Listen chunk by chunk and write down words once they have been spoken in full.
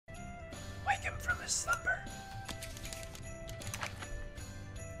slumber.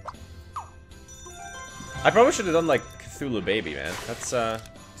 I probably should have done like Cthulhu Baby, man. That's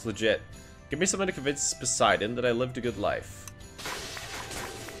it's legit. Give me something to convince Poseidon that I lived a good life.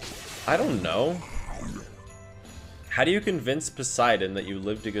 I don't know. How do you convince Poseidon that you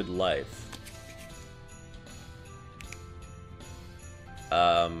lived a good life?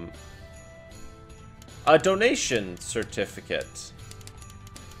 A donation certificate.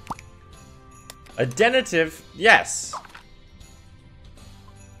 A denitive, yes.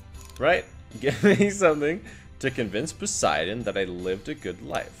 Right? Give me something to convince Poseidon that I lived a good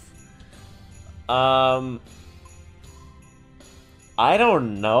life. I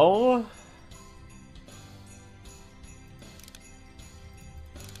don't know.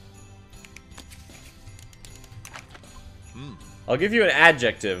 I'll give you an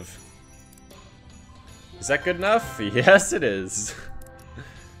adjective. Is that good enough? Yes, it is.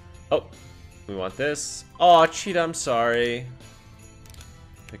 Oh, we want this. Oh, Cheetah, I'm sorry.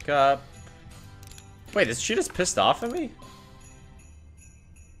 Pick up. Wait, is Cheetah's pissed off at me?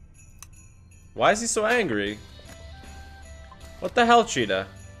 Why is he so angry? What the hell, Cheetah?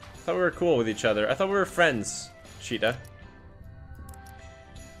 I thought we were cool with each other. I thought we were friends, Cheetah.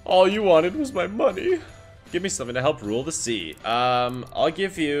 All you wanted was my money. Give me something to help rule the sea. I'll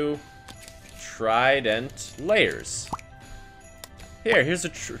give you trident layers. Here's a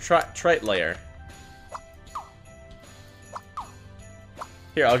trite layer.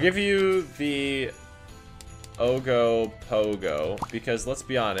 Here, I'll give you the Ogo Pogo, because let's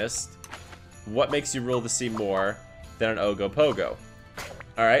be honest, what makes you rule the sea more than an Ogo Pogo?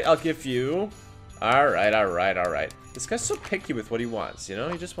 Alright, I'll give you... Alright. This guy's so picky with what he wants, you know?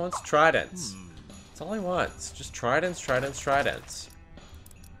 He just wants tridents. That's all he wants. Just tridents.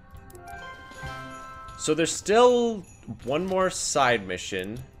 So there's still one more side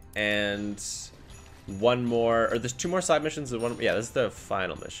mission and one more, or there's two more side missions and one, yeah, this is the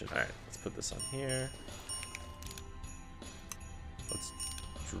final mission. Alright, let's put this on here. Let's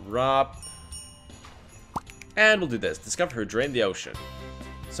drop. And we'll do this. Discover who drained the ocean.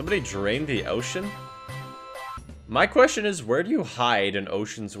 Somebody drained the ocean? My question is, where do you hide an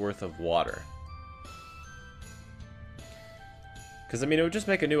ocean's worth of water? Because, I mean, it would just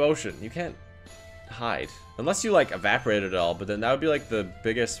make a new ocean. You can't hide. Unless you, like, evaporate it all, but then that would be, like, the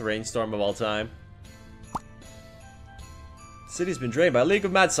biggest rainstorm of all time. The city's been drained by a league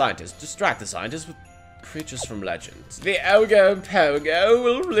of mad scientists. Distract the scientists with creatures from legends. The Ogo Pogo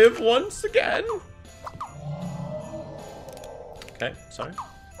will live once again. Okay, sorry.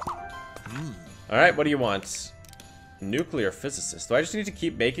 Alright, what do you want? Nuclear physicist. Do I just need to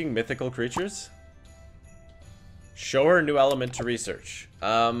keep making mythical creatures? Show her a new element to research.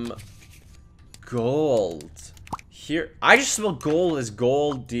 Gold. Here, I just spell gold as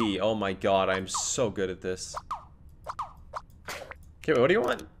gold D. Oh my god, I'm so good at this. Okay, wait, what do you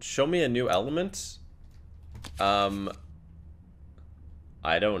want? Show me a new element? I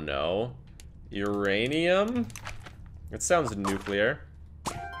don't know. Uranium? It sounds nuclear.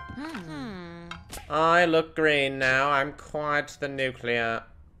 I look green now. I'm quite the nuclear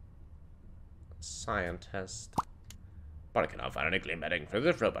scientist. But I cannot find a nuclear bedding for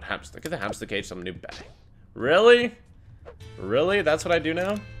this robot hamster. Give the hamster cage some new bedding. Really? Really? That's what I do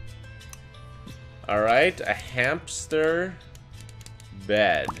now? Alright, a hamster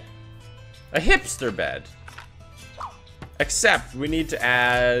bed. A hipster bed. Except we need to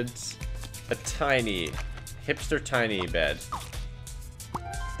add a tiny, hipster tiny bed.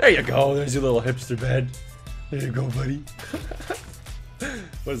 There you go. There's your little hipster bed. There you go, buddy.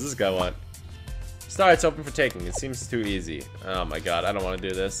 What does this guy want? Sorry, it's open for taking. It seems too easy. Oh my god, I don't want to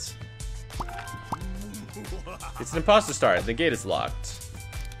do this. It's an imposter start. The gate is locked.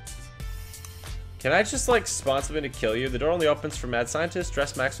 Can I just, like, spawn something to kill you? The door only opens for mad scientists.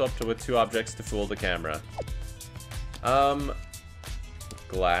 Dress Maxwell up with 2 objects to fool the camera.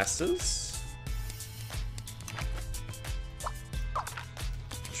 Glasses.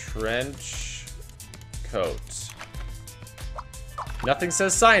 Trench coat. Nothing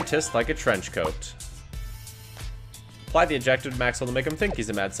says scientist like a trench coat. Apply the adjective to Maxwell to make him think he's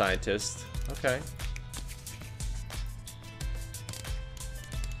a mad scientist. Okay.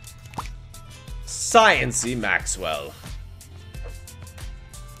 Science-y Maxwell.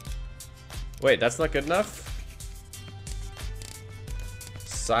 Wait, that's not good enough?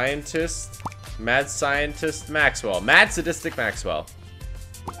 Scientist. Mad scientist Maxwell. Mad sadistic Maxwell.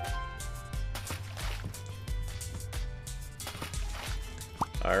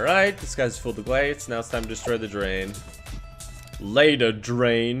 Alright, this guy's full of glates. Now it's time to destroy the drain. Later,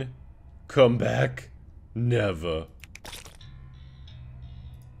 drain. Come back. Never.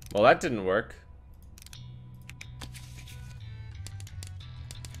 Well, that didn't work.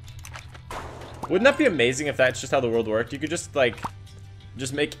 Wouldn't that be amazing if that's just how the world worked? You could just, like,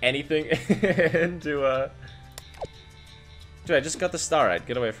 just make anything into a... Dude, I just got the star right.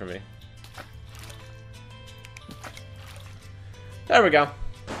 Get away from me. There we go.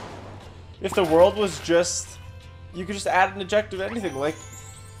 If the world was just... You could just add an objective to anything. Like,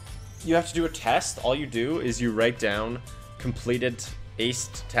 you have to do a test. All you do is you write down completed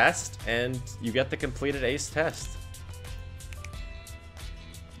aced test, and you get the completed aced test.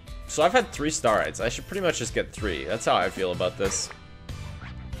 So I've had 3 star rights. I should pretty much just get 3. That's how I feel about this.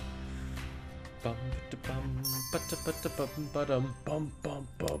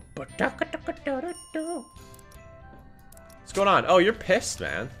 What's going on? Oh, you're pissed,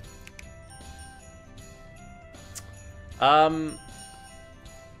 man. Alright.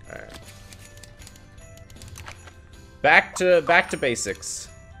 Back to basics.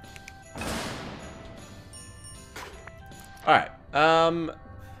 Alright.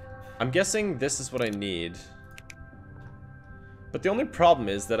 I'm guessing this is what I need. But the only problem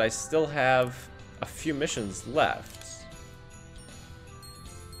is that I still have a few missions left.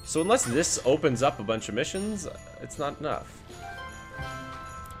 So unless this opens up a bunch of missions, it's not enough.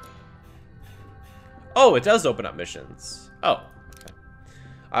 Oh, it does open up missions. Oh, okay.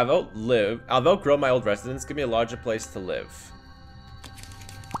 I've outgrown my old residence. Give me a larger place to live.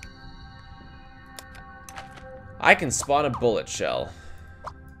 I can spawn a bullet shell.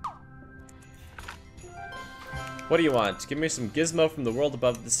 What do you want? Give me some gizmo from the world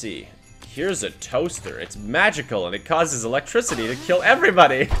above the sea. Here's a toaster. It's magical and it causes electricity to kill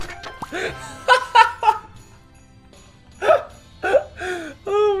everybody.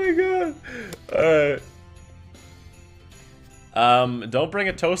 Oh my god. Alright. Don't bring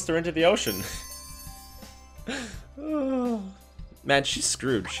a toaster into the ocean. Oh. Man, she's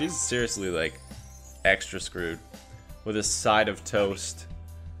screwed. She's seriously, like, extra screwed. With a side of toast.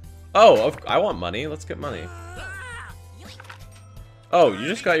 Oh, I want money. Let's get money. Oh, you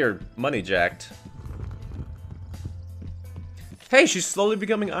just got your money jacked. Hey, she's slowly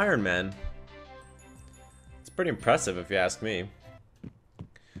becoming Iron Man. It's pretty impressive if you ask me.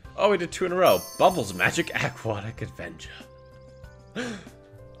 Oh, we did 2 in a row. Bubbles Magic Aquatic Adventure.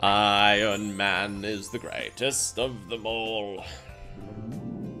 Iron Man is the greatest of them all.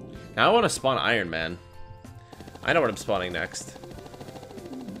 Now I want to spawn Iron Man. I know what I'm spawning next.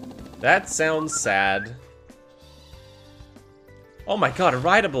 That sounds sad. Oh my god, a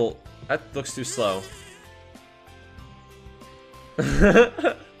rideable. That looks too slow.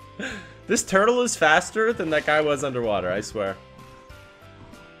 This turtle is faster than that guy was underwater, I swear.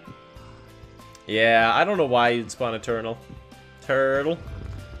 Yeah, I don't know why you'd spawn a turtle. Turtle.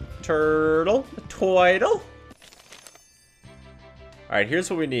 Toidle. Alright, here's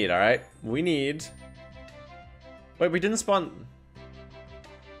what we need, alright? We need... Wait, we didn't spawn...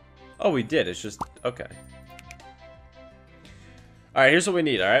 Oh, we did, it's just... Okay. Alright, here's what we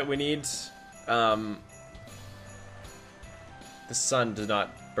need, alright? We need, the sun to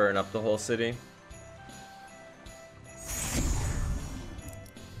not burn up the whole city.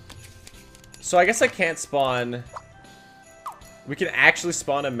 So I guess I can't spawn... We can actually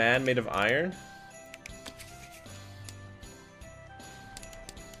spawn a man made of iron?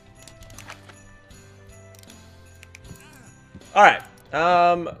 Alright,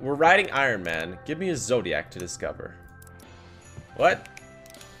 we're riding Iron Man. Give me a Zodiac to discover. What?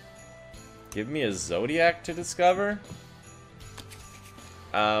 Give me a Zodiac to discover?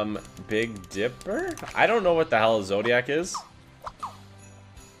 Big Dipper? I don't know what the hell a Zodiac is.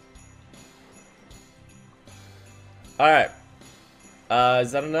 Alright.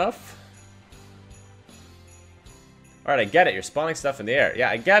 Is that enough? Alright, I get it. You're spawning stuff in the air. Yeah,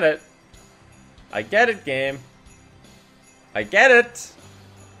 I get it. I get it, game. I get it.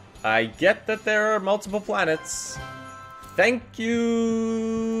 I get that there are multiple planets. Thank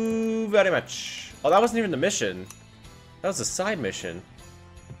you very much. Oh, that wasn't even the mission. That was a side mission.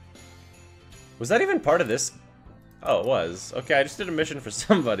 Was that even part of this? Oh, it was. Okay, I just did a mission for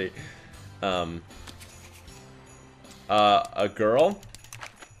somebody. A girl.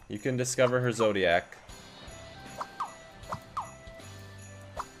 You can discover her Zodiac.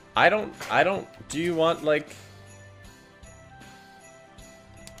 I don't, do you want, like...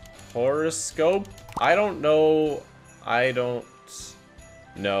 horoscope? I don't know. I don't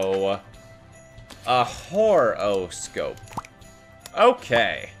know. A horoscope.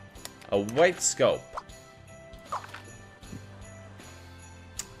 Okay. A white scope.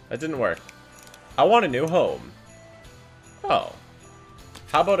 That didn't work. I want a new home. Oh.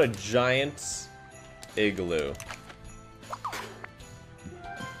 How about a giant igloo?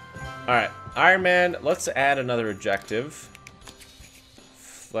 Alright. Iron Man, let's add another objective.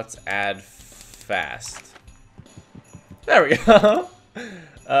 Let's add fast. There we go.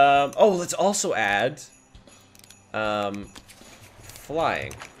 Oh, let's also add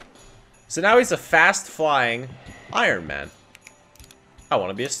flying. So now he's a fast flying Iron Man. I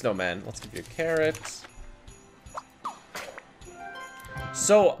want to be a snowman. Let's give you a carrot.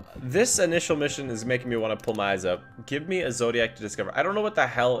 So this initial mission is making me want to pull my eyes up. Give me a Zodiac to discover. I don't know what the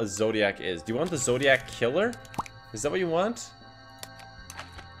hell a Zodiac is. Do you want the Zodiac killer? Is that what you want?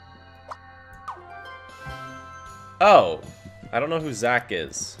 Oh, I don't know who Zach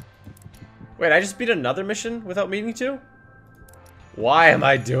is. Wait, I just beat another mission without meaning to? Why am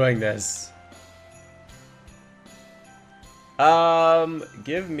I doing this?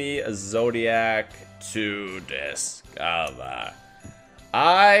 Give me a Zodiac to discover.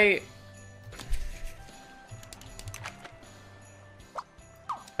 I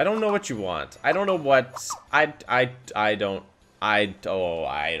don't know what you want. I don't know what I don't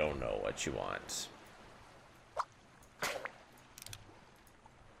know what you want.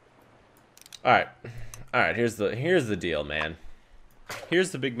 All right, here's the deal, man. Here's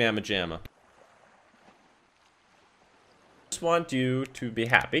the big mamma jamma. Just want you to be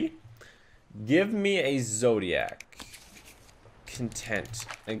happy. Give me a Zodiac. Content.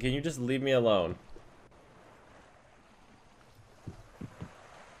 And can you just leave me alone?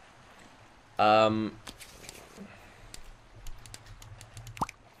 I'm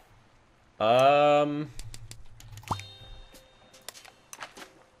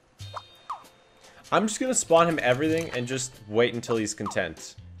just gonna spawn him everything and just wait until he's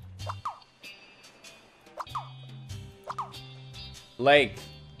content. Like,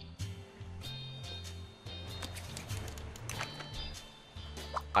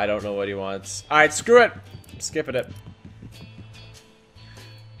 I don't know what he wants. Alright, screw it! I'm skipping it.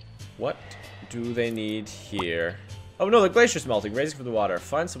 What do they need here? Oh no, the glacier's melting, raising from the water.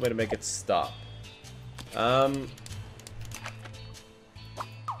 Find some way to make it stop. There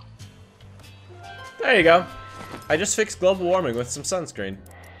you go. I just fixed global warming with some sunscreen.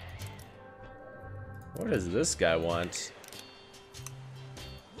 What does this guy want?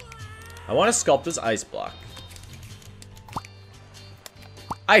 I want to sculpt his ice block.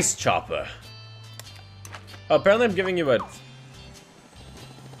 Ice chopper. Oh, apparently I'm giving you a...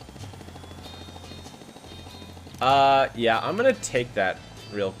 yeah, I'm gonna take that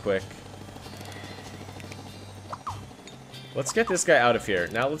real quick. Let's get this guy out of here.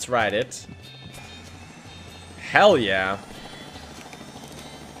 Now let's ride it. Hell yeah.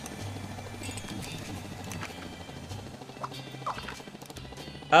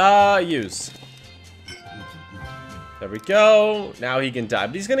 Use. There we go. Now he can die.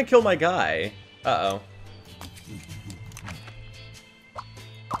 But he's gonna kill my guy. Uh-oh.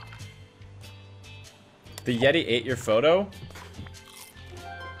 The Yeti ate your photo?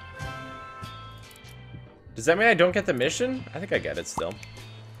 Does that mean I don't get the mission? I think I get it still.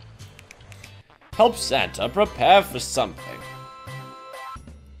 Help Santa prepare for something.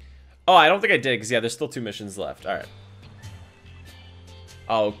 Oh, I don't think I did, because yeah, there's still 2 missions left. Alright.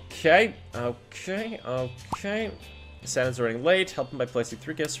 Okay. Santa's running late. Help him by placing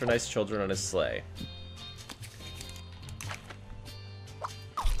 3 gifts for nice children on his sleigh.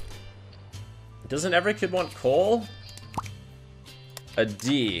 Doesn't every kid want coal? A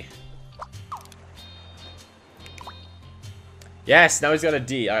D. Yes, now he's got a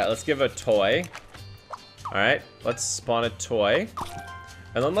D. Alright, let's give a toy. Alright, let's spawn a toy.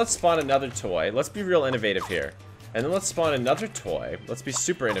 And then let's spawn another toy. Let's be real innovative here. And then let's spawn another toy. Let's be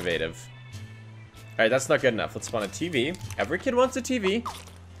super innovative. Alright, that's not good enough. Let's spawn a TV. Every kid wants a TV.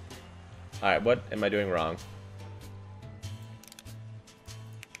 Alright, what am I doing wrong?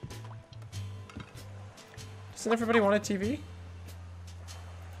 Doesn't everybody want a TV?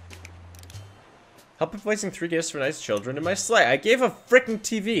 Help in placing 3 gifts for nice children in my sleigh. I gave a freaking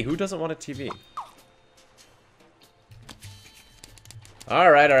TV. Who doesn't want a TV?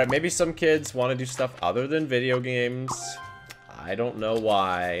 Alright. Maybe some kids want to do stuff other than video games. I don't know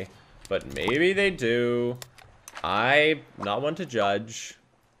why. But maybe they do. I'm not one to judge.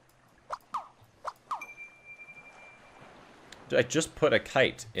 I just put a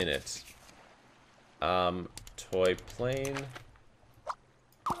kite in it. Toy plane.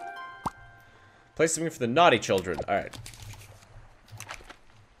 Place something for the naughty children. Alright.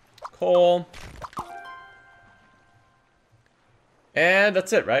 Coal. And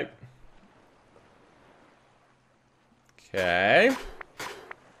that's it, right? Okay.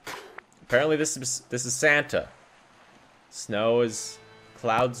 Apparently this is Santa. Snow is...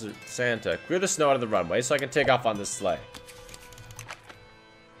 Clouds are Santa. Clear the snow out of the runway so I can take off on this sleigh.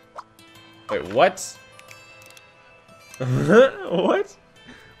 Wait, what? What?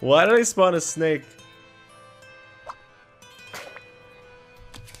 Why did I spawn a snake?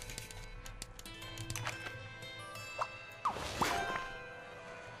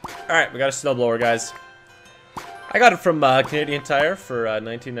 Alright, we got a snowblower, guys. I got it from Canadian Tire for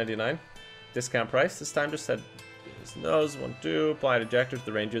 $19.99. Discount price. This time just said his nose, 1, 2. Apply an ejector to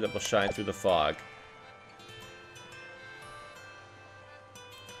the ranger that will shine through the fog.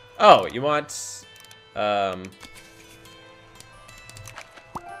 Oh, you want...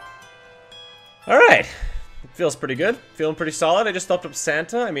 Alright. Feels pretty good. Feeling pretty solid. I just helped up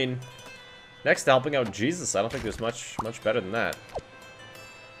Santa. I mean, next to helping out Jesus, I don't think there's much better than that.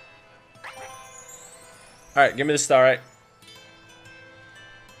 Alright, give me the star, right?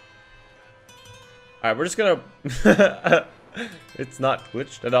 Alright, we're just gonna... It's not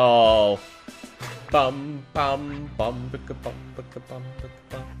glitched at all. Bum, bum, bum, bicka, bum, bicka, bum, bicka,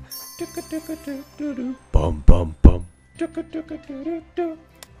 bum. Dicka, dicka, doo, doo, doo. Bum, bum, bum. Dicka, dicka, doo, doo, doo.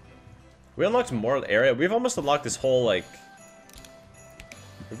 We unlocked more of the area. We've almost unlocked this whole, like...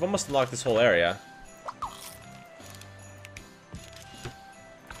 We've almost unlocked this whole area.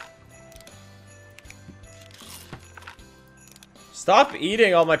 Stop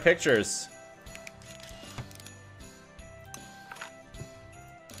eating all my pictures.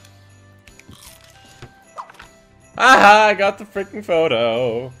 Aha, I got the freaking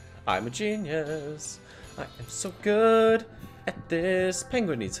photo. I'm a genius. I am so good at this.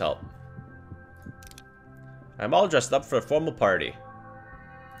 Penguin needs help. I'm all dressed up for a formal party.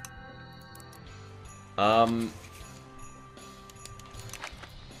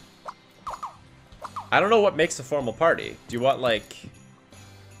 I don't know what makes a formal party. Do you want, like...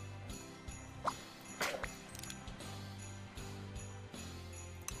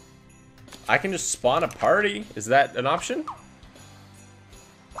 I can just spawn a party? Is that an option?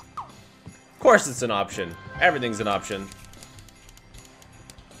 Of course it's an option. Everything's an option.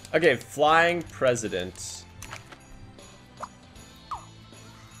 Okay, flying president.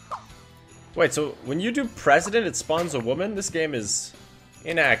 Wait, so when you do president, it spawns a woman? This game is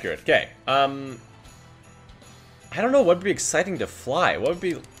inaccurate. Okay, I don't know what would be exciting to fly. What would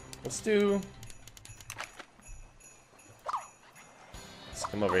be... Let's do... Let's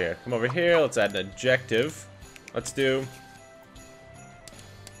come over here. Come over here. Let's add an adjective. Let's do...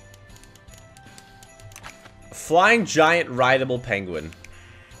 Flying giant rideable penguin.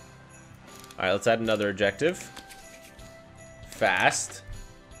 Alright, let's add another adjective. Fast.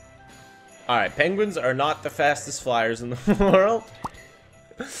 Alright, penguins are not the fastest flyers in the world.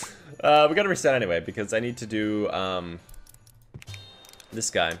 We gotta reset anyway, because I need to do, this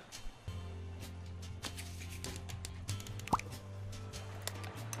guy.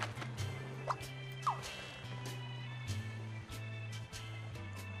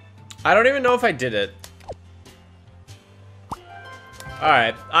 I don't even know if I did it.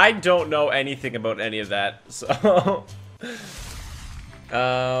 Alright, I don't know anything about any of that, so...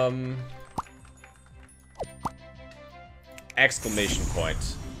 Exclamation point.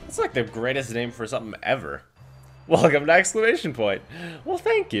 That's like the greatest name for something ever. Welcome to exclamation point. Well,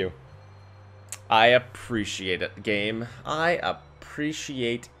 thank you. I appreciate it, game. I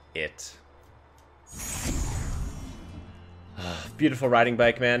appreciate it. Beautiful riding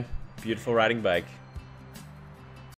bike, man. Beautiful riding bike.